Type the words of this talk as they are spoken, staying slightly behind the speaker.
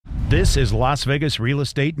This is Las Vegas Real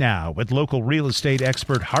Estate Now with local real estate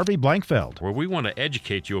expert Harvey Blankfeld. Where we want to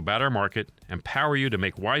educate you about our market, empower you to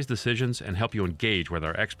make wise decisions, and help you engage with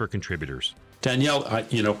our expert contributors. Danielle,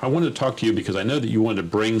 I wanted to talk to you because I know that you wanted to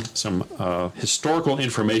bring some historical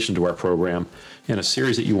information to our program in a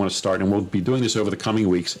series that you want to start, and we'll be doing this over the coming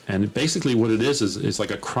weeks. And basically what it is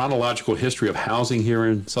like a chronological history of housing here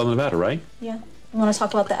in Southern Nevada, right? Yeah. I want to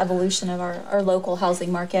talk about the evolution of our local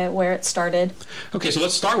housing market, where it started. Okay, so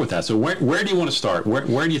let's start with that. So where do you want to start?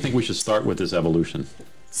 Where do you think we should start with this evolution?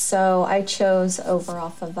 So I chose over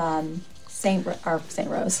off of St.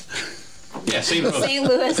 Rose. Yeah, St. Rose. St.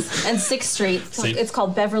 Louis and 6th Street. It's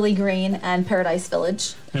called Beverly Green and Paradise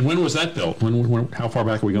Village. And when was that built? How far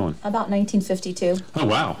back are we going? About 1952. Oh,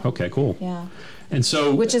 wow. Okay, cool. Yeah. And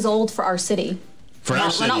so... Which is old for our city. We're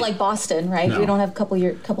not like Boston, right? No. We don't have a couple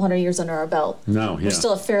hundred years under our belt. No, yeah. We're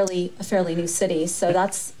still a fairly new city, so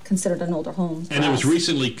that's considered an older home. And it was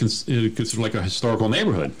recently considered like a historical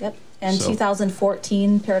neighborhood. Yep. And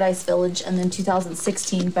 2014, Paradise Village, and then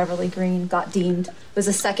 2016, Beverly Green got deemed, was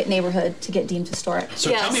the second neighborhood to get deemed historic.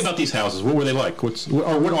 So tell me about these houses. What were they like? What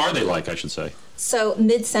are they like, I should say? So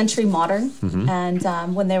mid-century modern, and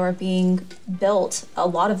when they were being built, a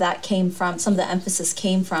lot of that some of the emphasis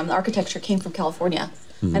came from, the architecture came from California,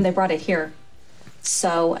 and they brought it here.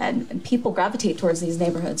 So, and people gravitate towards these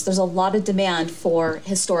neighborhoods. There's a lot of demand for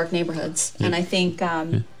historic neighborhoods, and I think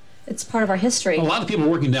it's part of our history. A lot of people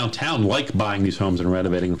working downtown like buying these homes and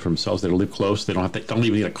renovating them for themselves. They live close. They don't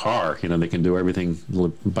even need a car. They can do everything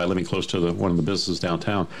by living close to one of the businesses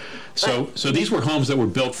downtown. So these were homes that were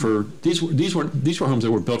built for these were homes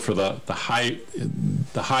that were built for the high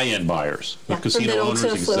end buyers, casino owners,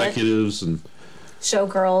 executives, and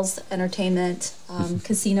showgirls, entertainment,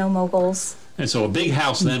 casino moguls. And so a big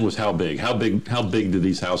house then was how big? How big did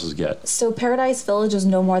these houses get? So Paradise Village was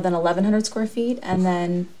no more than 1,100 square feet, and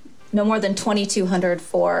then no more than 2,200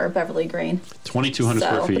 for Beverly Green. 2,200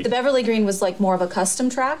 square feet. But the Beverly Green was like more of a custom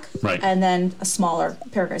track, right? And then a smaller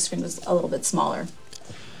Paradise Green was a little bit smaller.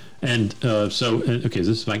 And this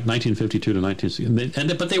is like 1952 to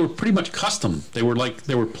 1960, but they were pretty much custom. They were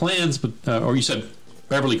plans, but or you said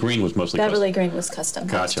Beverly Green was mostly Beverly Green was custom.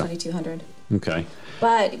 Gotcha. 2,200. Okay.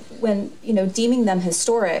 But when deeming them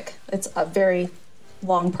historic, it's a very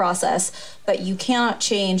long process, but you cannot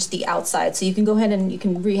change the outside. So you can go ahead and you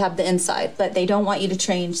can rehab the inside, but they don't want you to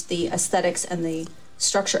change the aesthetics and the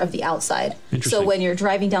structure of the outside. So when you're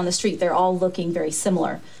driving down the street, they're all looking very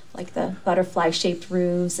similar, like the butterfly-shaped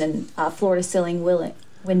roofs and floor-to-ceiling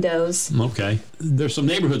windows. Okay. There's some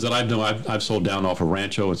neighborhoods that I've sold down off of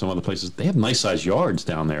Rancho and some other places. They have nice-sized yards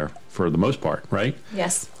down there for the most part, right?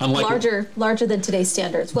 Yes. Unlike larger than today's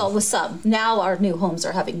standards. Well, with some. Now our new homes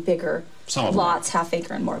are having bigger lots, half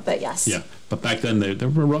acre and more, but yes. Yeah. But back then they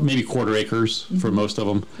were maybe quarter acres for most of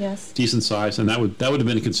them. Yes. Decent size, and that would have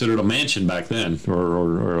been considered a mansion back then,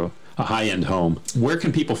 or a high-end home. Where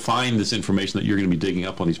can people find this information that you're going to be digging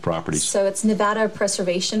up on these properties? So it's Nevada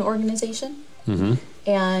Preservation Organization. Mm-hmm.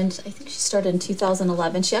 And I think she started in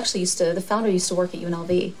 2011. The founder used to work at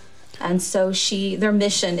UNLV. And so their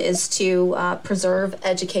mission is to preserve,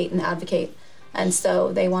 educate, and advocate. And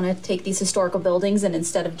so they want to take these historical buildings, and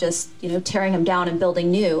instead of just tearing them down and building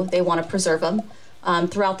new, they want to preserve them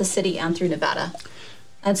throughout the city and through Nevada.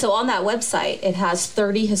 And so on that website, it has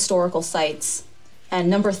 30 historical sites, and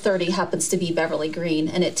number 30 happens to be Beverly Green,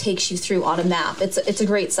 and it takes you through on a map. It's a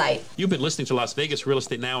great site. You've been listening to Las Vegas Real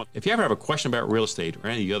Estate Now. If you ever have a question about real estate or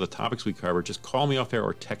any of the other topics we cover, just call me off air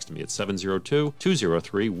or text me at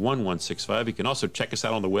 702-203-1165. You can also check us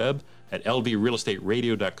out on the web at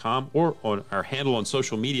lvrealestateradio.com or on our handle on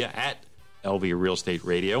social media at LV Real Estate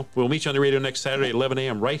Radio. We'll meet you on the radio next Saturday at 11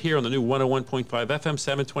 a.m. right here on the new 101.5 FM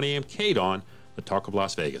 720 AM KDON, the Talk of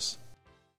Las Vegas.